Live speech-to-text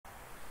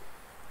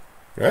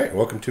All right,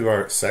 welcome to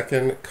our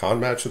second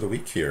con match of the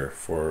week here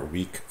for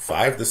week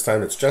 5. This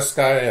time it's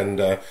Jeskai,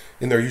 and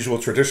in their usual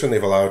tradition,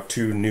 they've allowed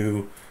two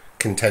new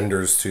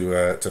contenders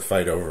to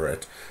fight over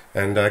it.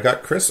 And I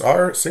got Chris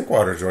R.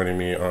 Sinkwater joining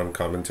me on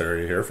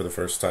commentary here for the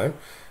first time,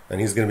 and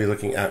he's going to be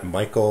looking at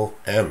Michael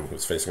M.,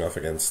 who's facing off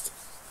against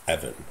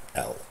Evan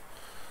L.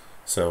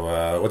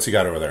 So what's he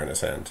got over there in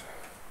his hand?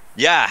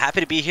 Yeah,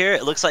 happy to be here.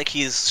 It looks like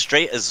he's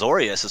straight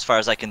Azorius as far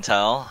as I can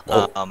tell.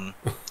 Whoa.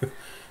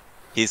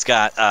 He's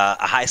got a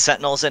High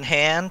Sentinels in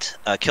hand,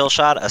 a Kill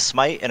Shot, a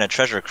Smite, and a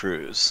Treasure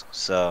Cruise.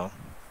 So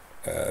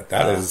That's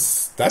very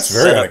set up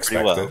pretty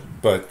unexpected, well.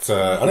 but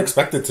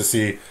unexpected to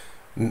see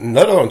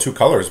not only two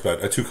colors,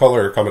 but a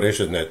two-color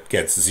combination that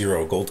gets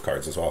 0 gold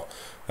cards as well.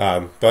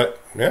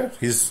 But yeah,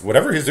 he's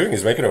whatever he's doing,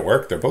 he's making it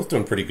work. They're both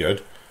doing pretty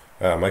good.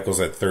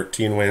 Michael's at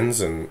 13 wins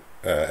and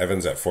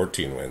Evan's at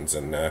 14 wins,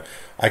 and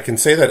I can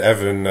say that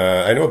Evan,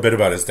 I know a bit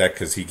about his deck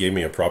because he gave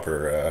me a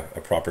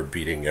proper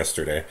beating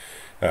yesterday.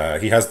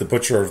 He has the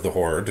Butcher of the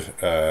Horde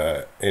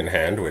in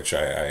hand, which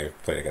I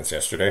played against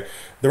yesterday.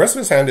 The rest of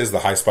his hand is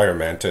the High Spire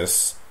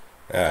Mantis,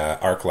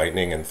 Arc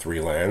Lightning, and 3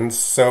 lands.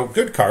 So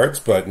good cards,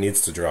 but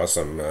needs to draw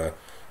some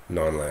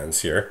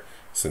non-lands here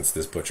since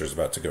this Butcher's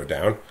about to go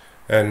down.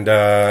 And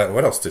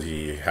what else did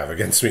he have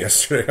against me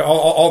yesterday?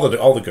 All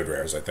the good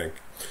rares, I think.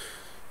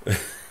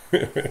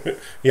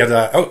 He had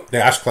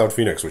the Ash Cloud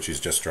Phoenix, which he's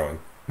just drawn.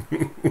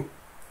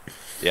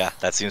 Yeah,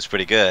 that seems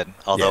pretty good.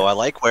 Although Yeah. I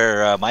like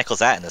where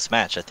Michael's at in this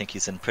match. I think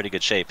he's in pretty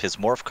good shape. His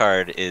Morph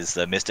card is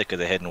the Mystic of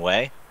the Hidden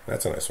Way.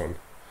 That's a nice one.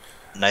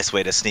 Nice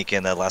way to sneak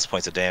in the last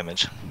points of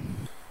damage.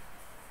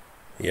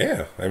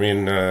 Yeah, I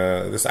mean,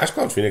 this Ash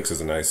Cloud Phoenix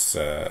is a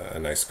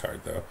nice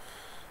card though,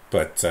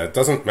 but it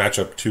doesn't match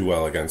up too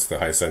well against the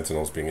High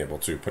Sentinels being able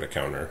to put a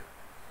counter.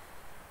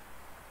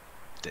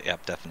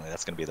 Yep, definitely.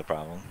 That's going to be the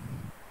problem.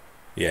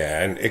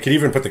 Yeah, and it could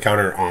even put the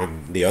counter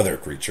on the other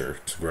creature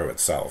to grow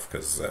itself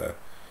because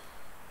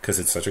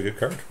it's such a good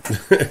card.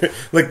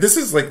 This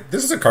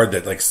is a card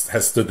that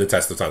has stood the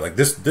test of time. Like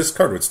this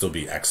card would still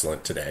be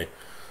excellent today.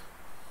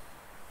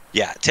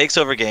 Yeah, it takes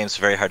over games,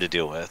 very hard to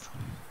deal with.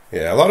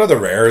 Yeah, a lot of the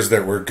rares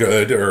that were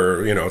good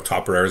or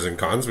top rares and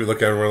cons, we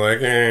look at and we're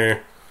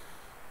like,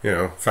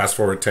 fast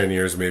forward 10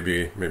 years,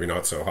 maybe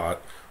not so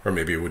hot, or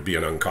maybe it would be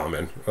an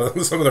uncommon.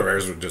 Some of the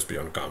rares would just be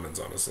uncommons,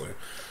 honestly.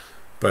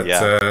 But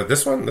Yeah.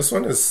 this one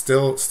is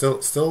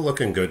still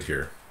looking good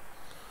here.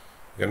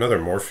 Got another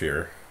morph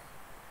here.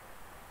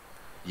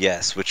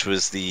 Yes, which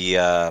was the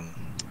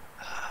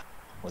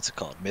what's it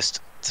called? It's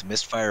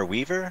Mistfire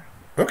Weaver.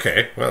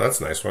 Okay, well that's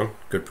a nice one.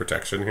 Good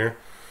protection here.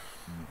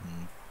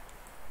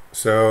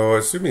 So I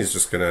assume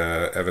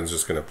Evan's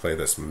just gonna play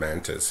this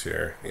Mantis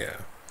here. Yeah,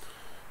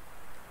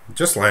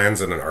 just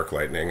lands in an Arc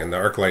Lightning, and the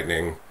Arc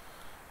Lightning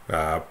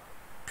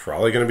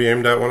probably gonna be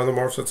aimed at one of the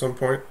morphs at some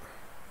point.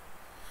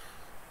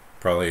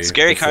 Probably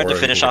Scary card to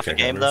before finish even off the King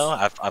game,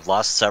 Hammers. though. I've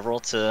lost several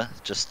to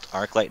just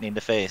Arc Lightning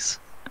to face.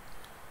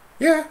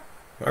 Yeah,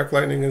 Arc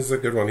Lightning is a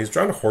good one. He's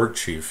drawn a Horde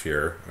Chief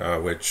here,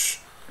 which,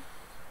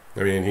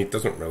 I mean, he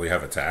doesn't really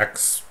have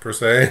attacks, per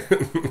se.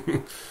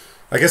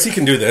 I guess he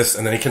can do this,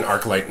 and then he can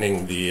Arc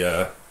Lightning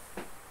the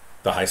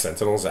High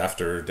Sentinels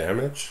after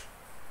damage.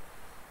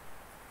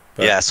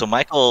 But, Yeah, so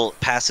Michael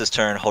passed his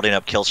turn holding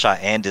up Kill Shot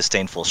and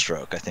Disdainful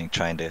Stroke, I think,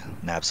 trying to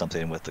nab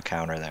something with the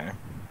counter there.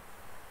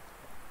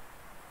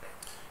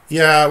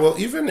 yeah, well,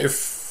 even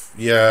if...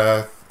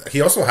 Yeah, he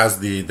also has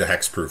the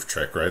Hexproof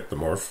trick, right? The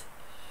Morph.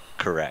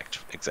 Correct,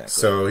 exactly.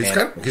 So he's And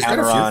got a few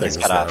counter on, things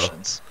he's got now.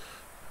 options.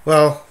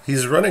 Well,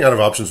 he's running out of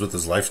options with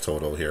his life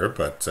total here,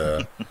 but...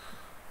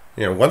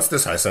 once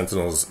this High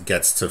Sentinels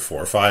gets to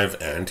 4/5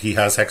 and he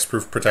has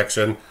Hexproof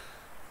protection,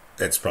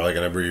 it's probably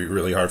going to be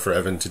really hard for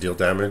Evan to deal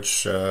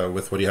damage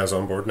with what he has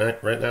on board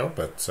right now.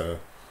 But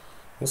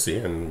we'll see.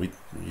 And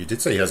you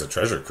did say he has a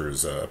Treasure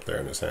Cruise up there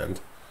in his hand.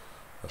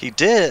 He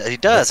does.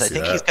 Let's I see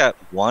think that. he's got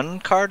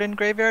 1 card in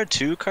graveyard,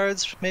 2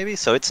 cards maybe.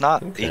 So it's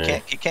not.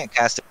 Okay. He can't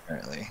cast it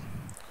currently.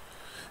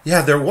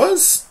 Yeah, there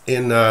was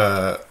in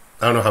I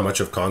don't know how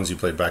much of cons you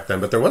played back then,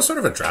 but there was sort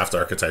of a draft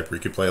archetype where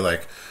you could play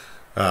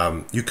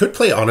you could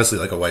play honestly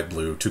like a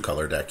white-blue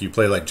 2-color deck. You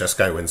play like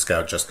Jeskai Wind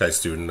Scout, Jeskai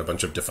Student, a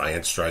bunch of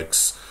Defiant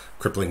Strikes,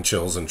 Crippling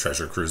Chills, and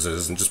Treasure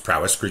Cruises, and just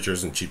prowess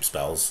creatures and cheap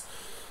spells.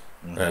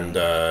 And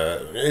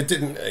it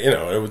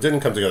didn't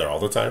come together all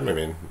the time. I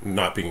mean,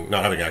 not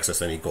having access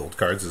to any gold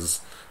cards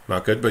is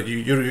not good, but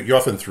you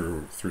often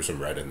threw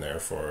some red in there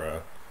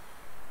for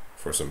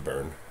some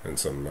burn and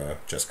some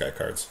Jeskai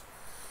cards.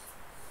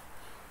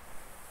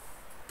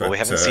 But Well, we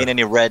haven't seen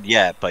any red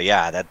yet, but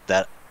yeah,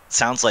 that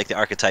sounds like the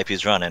archetype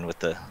he's running with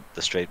the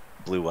straight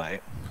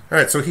blue-white. all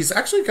right, so he's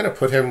actually going to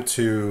put him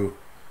to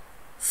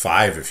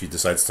 5 if he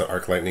decides to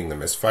Arc Lightning the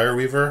Mistfire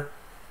Weaver.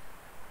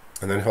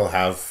 And then he'll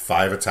have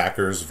 5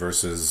 attackers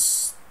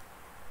versus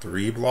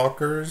 3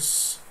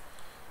 blockers.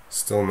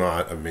 Still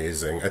not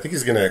amazing. I think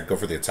he's going to go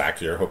for the attack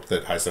here, hope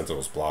that High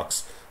Sentinels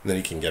blocks, and then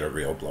he can get a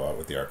real blowout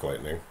with the Arc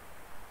Lightning.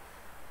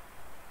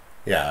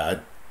 Yeah,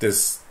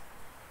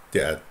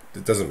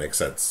 it doesn't make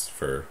sense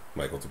for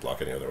Michael to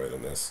block any other way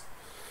than this.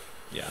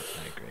 Yeah,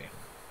 I agree.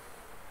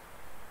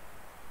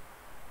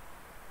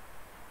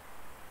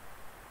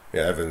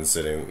 Yeah,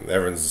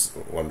 Evan's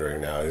wondering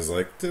now. He's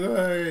like, did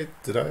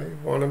I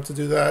want him to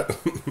do that?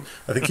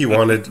 I think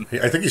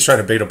I think he's trying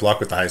to bait a block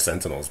with the high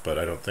sentinels, but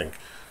I don't think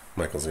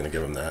Michael's going to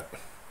give him that.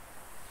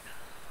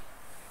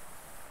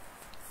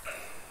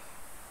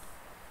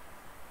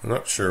 I'm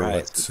not sure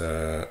what.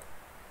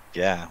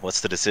 Yeah, what's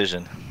the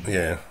decision?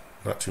 Yeah,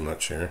 not too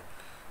much here.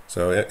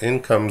 So in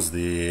comes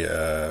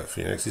the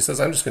Phoenix. He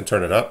says, I'm just going to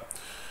turn it up.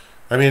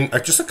 I mean,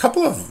 just a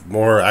couple of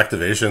more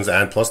activations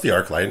and plus the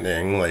Arc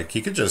Lightning. Like,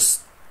 he could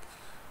just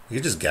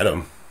get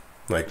him.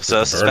 Like,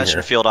 so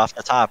suspension field off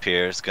the top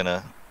here is going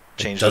to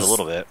change it a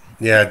little bit.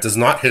 Yeah, it does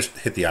not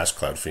hit the Ash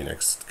Cloud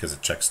Phoenix because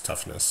it checks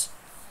toughness.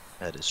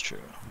 That is true.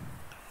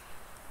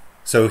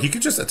 So he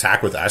could just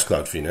attack with Ash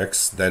Cloud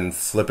Phoenix, then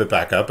flip it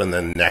back up, and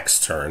then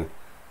next turn,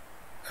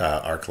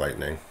 Arc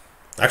Lightning.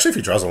 Actually, if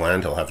he draws a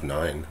land, he'll have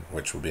 9,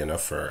 which will be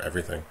enough for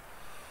everything.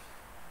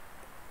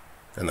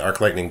 And the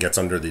Arc Lightning gets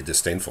under the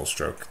Disdainful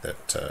Stroke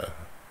that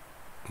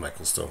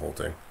Michael's still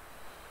holding.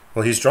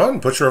 Well, he's drawn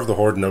Butcher of the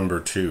Horde number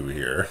 2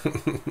 here.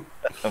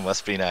 That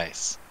must be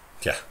nice.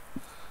 Yeah.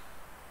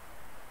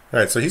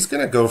 Alright, so he's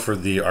going to go for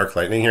the Arc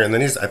Lightning here, and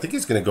then I think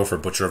he's going to go for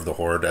Butcher of the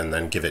Horde and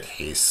then give it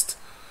haste.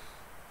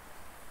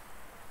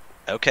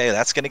 Okay,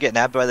 that's going to get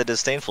nabbed by the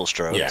Disdainful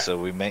Stroke, yeah. So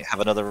we may have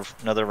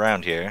another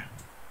round here.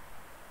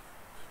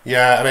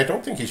 Yeah, and I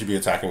don't think he should be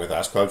attacking with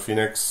Ash Cloud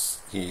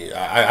Phoenix.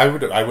 I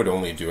would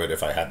only do it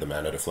if I had the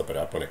mana to flip it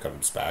up when it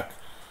comes back,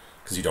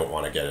 because you don't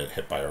want to get it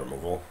hit by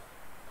removal.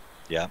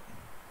 Yeah.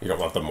 You don't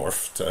want the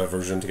morphed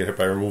version to get hit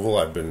by removal.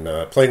 I've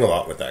been playing a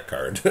lot with that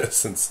card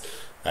since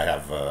I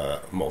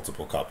have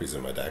multiple copies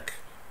in my deck.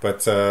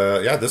 But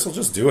yeah, this will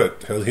just do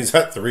it. He's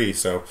at 3,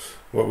 so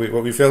what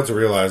we failed to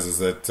realize is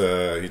that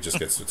he just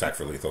gets to attack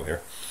for lethal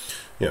here.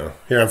 You know,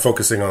 here I'm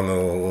focusing on the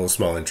little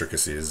small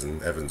intricacies,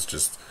 and Evan's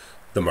just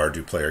the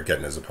Mardu player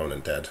getting his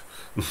opponent dead.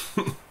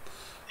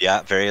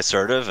 Yeah, very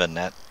assertive, and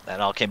that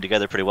all came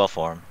together pretty well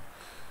for him.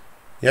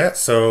 Yeah,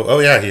 so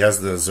he has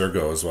the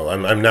Zergo as well.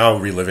 I'm now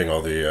reliving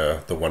all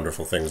the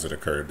wonderful things that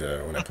occurred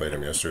when I played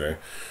him yesterday.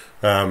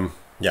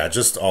 Yeah,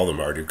 just all the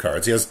Mardu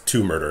cards. He has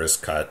 2 Murderous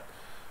Cut.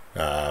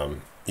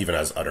 Even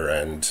has Utter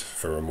End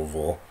for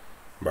removal.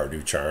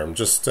 Mardu Charm.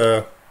 Just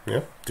doing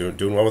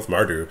well with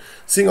Mardu.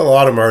 Seeing a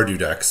lot of Mardu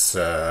decks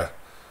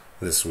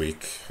this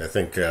week. I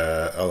think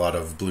a lot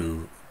of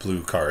blue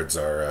cards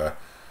are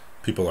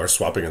people are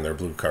swapping in their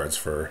blue cards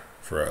for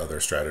other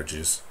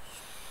strategies.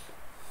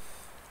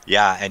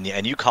 Yeah,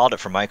 and you called it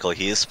for Michael.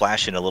 He is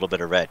splashing a little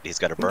bit of red. He's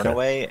got a Burn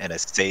Away and a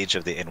Sage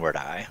of the Inward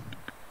Eye.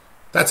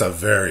 That's a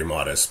very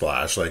modest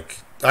splash. Like,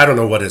 I don't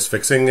know what his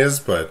fixing is,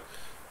 but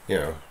you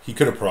know, he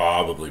could have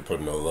probably put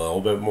in a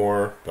little bit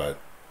more. But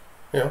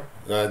you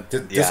know,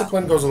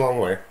 discipline goes a long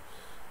way.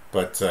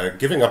 But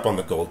giving up on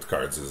the gold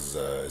cards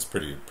is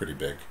pretty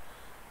big.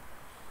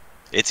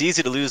 It's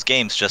easy to lose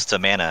games just to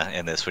mana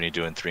in this when you're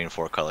doing 3 and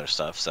 4 color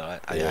stuff. So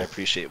I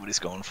appreciate what he's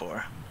going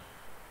for.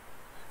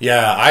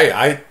 Yeah,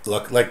 I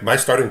look like my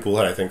starting pool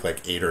had I think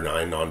like 8 or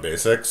 9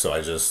 non-basic, so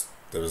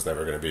there was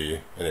never going to be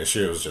an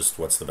issue. It was just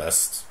what's the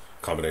best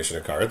combination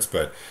of cards.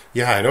 But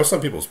yeah, I know some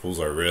people's pools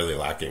are really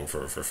lacking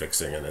for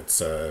fixing, and it's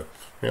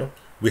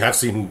we have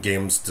seen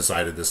games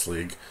decided this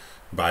league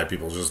by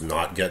people just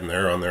not getting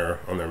there on their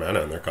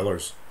mana and their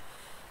colors.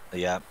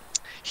 Yeah,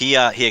 he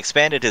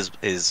expanded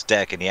his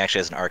deck, and he actually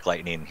has an Arc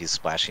Lightning he's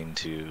splashing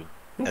to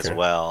as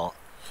well.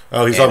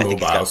 Oh, he's on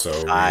mobile, so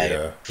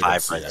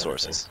five red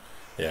sources.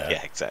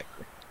 Yeah,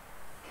 exactly.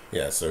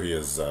 Yeah, so he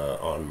is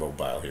on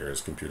mobile here.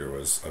 His computer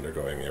was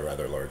undergoing a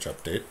rather large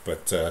update,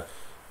 but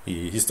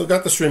he still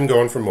got the stream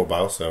going from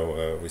mobile,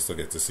 so we still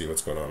get to see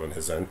what's going on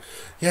his end.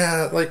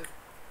 Yeah, like,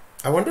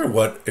 I wonder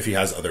if he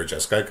has other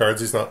Jeskai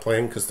cards he's not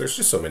playing, because there's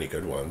just so many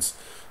good ones.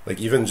 Like,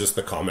 even just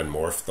the common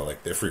morph, the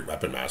Ifrit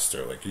Weapon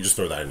Master, like, you just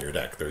throw that in your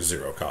deck. There's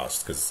 0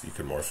 cost, because you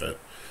can morph it.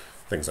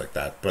 Things like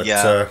that. But,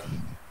 yeah.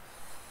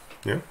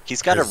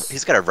 He's got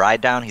a Ride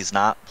Down he's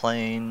not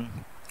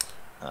playing.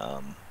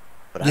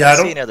 But I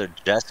don't see any other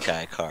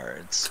Jeskai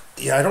cards.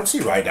 Yeah, I don't see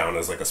Ride Down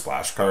as like a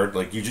splash card.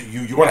 Like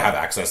you want to have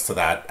access to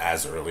that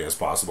as early as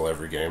possible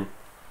every game.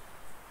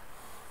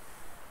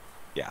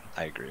 Yeah,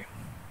 I agree.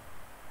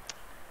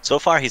 So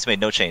far, he's made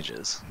no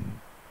changes.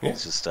 Yeah.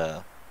 He's just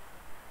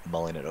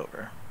mulling it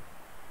over.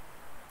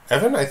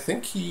 Evan, I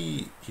think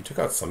he took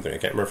out something. I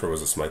can't remember if it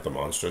was a Smite the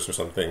Monstrous or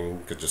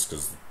something, just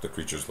because the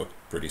creatures look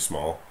pretty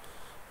small.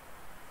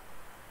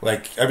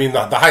 Like, I mean,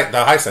 the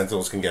high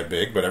sentinels can get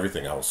big, but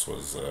everything else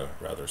was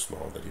rather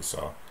small that he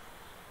saw.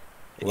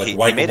 Like he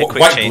made a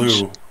quick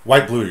change.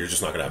 White blue, you're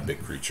just not going to have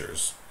big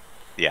creatures.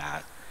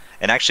 Yeah,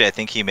 and actually, I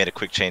think he made a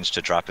quick change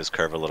to drop his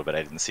curve a little bit.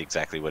 I didn't see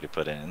exactly what he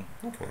put in,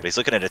 but he's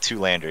looking at a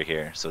 2-lander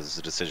here, so there's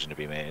a decision to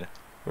be made.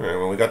 All right,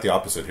 well, we got the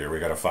opposite here. We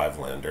got a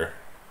 5-lander,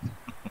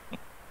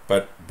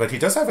 but he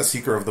does have a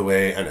Seeker of the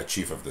Way and a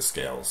Chief of the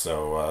Scale,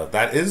 so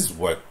that is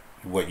what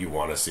you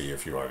want to see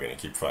if you are going to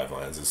keep 5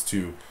 lands is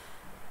 2.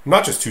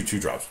 Not just 2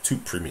 2-drops, 2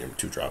 premium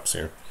 2-drops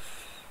here.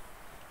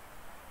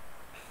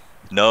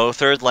 No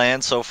 3rd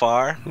land so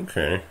far.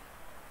 Okay.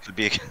 Could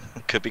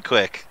be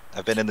quick.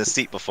 I've been in this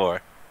seat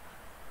before.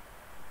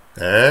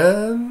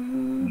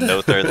 And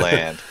No third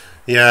land.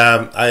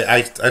 Yeah,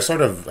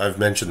 I've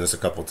mentioned this a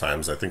couple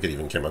times. I think it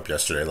even came up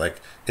yesterday. Like,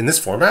 in this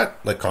format,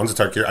 like Khans of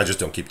Tarkir, I just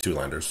don't keep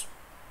 2-landers.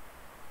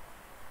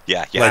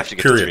 Yeah, you Like, have to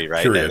get to 3,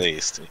 right? period, At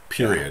least.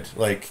 Period.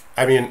 Yeah. Like,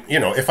 I mean, you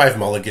know, if I've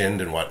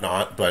mulliganed and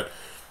whatnot, but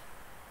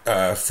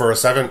for a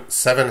seven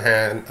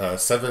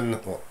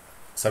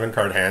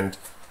card hand,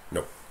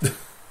 nope.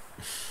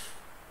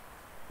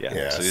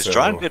 Yeah, so he's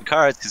drawing good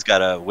cards. He's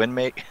got a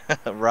Windmake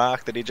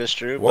rock that he just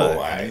drew,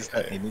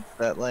 he needs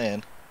that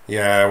land.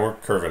 Yeah, we're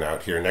curving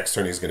out here. Next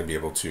turn he's going to be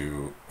able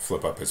to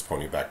flip up his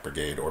Ponyback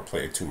Brigade or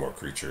play 2 more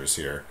creatures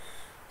here.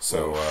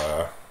 So,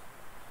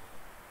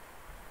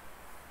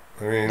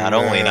 I mean... Not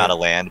only not a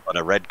land, but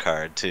a red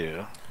card,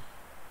 too.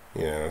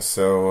 Yeah,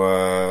 so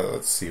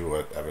let's see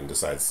what Evan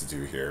decides to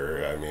do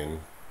here. I mean,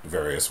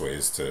 various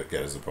ways to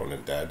get his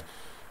opponent dead.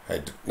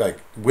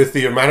 Like, with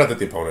the amount that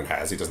the opponent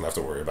has, he doesn't have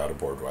to worry about a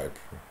board wipe.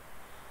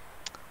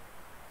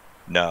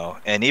 No,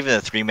 and even the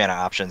 3-mana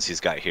options he's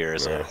got here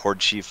is a Horde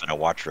Chief and a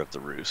Watcher of the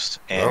Roost,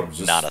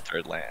 and not a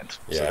third land.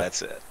 Yeah. So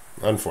that's it.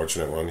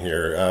 Unfortunate one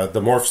here.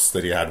 The morphs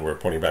that he had were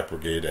Ponyback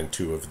Brigade and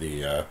 2 of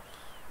the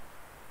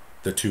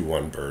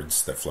 2/1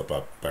 birds that flip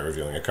up by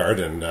revealing a card.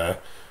 And,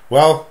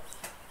 well,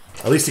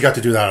 at least he got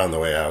to do that on the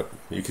way out.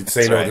 You could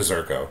say no to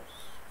Zerko.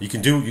 You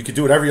can do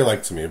whatever you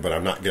like to me, but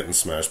I'm not getting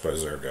smashed by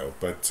Zergo.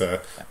 But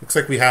looks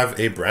like we have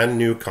a brand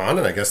new con,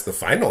 and I guess the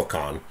final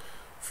con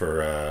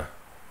for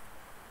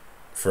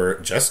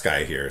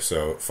Jeskai here.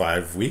 So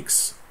 5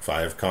 weeks,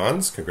 5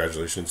 cons.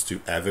 Congratulations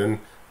to Evan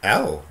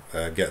L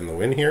getting the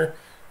win here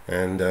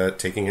and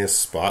taking his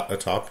spot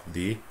atop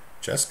the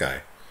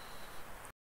Jeskai.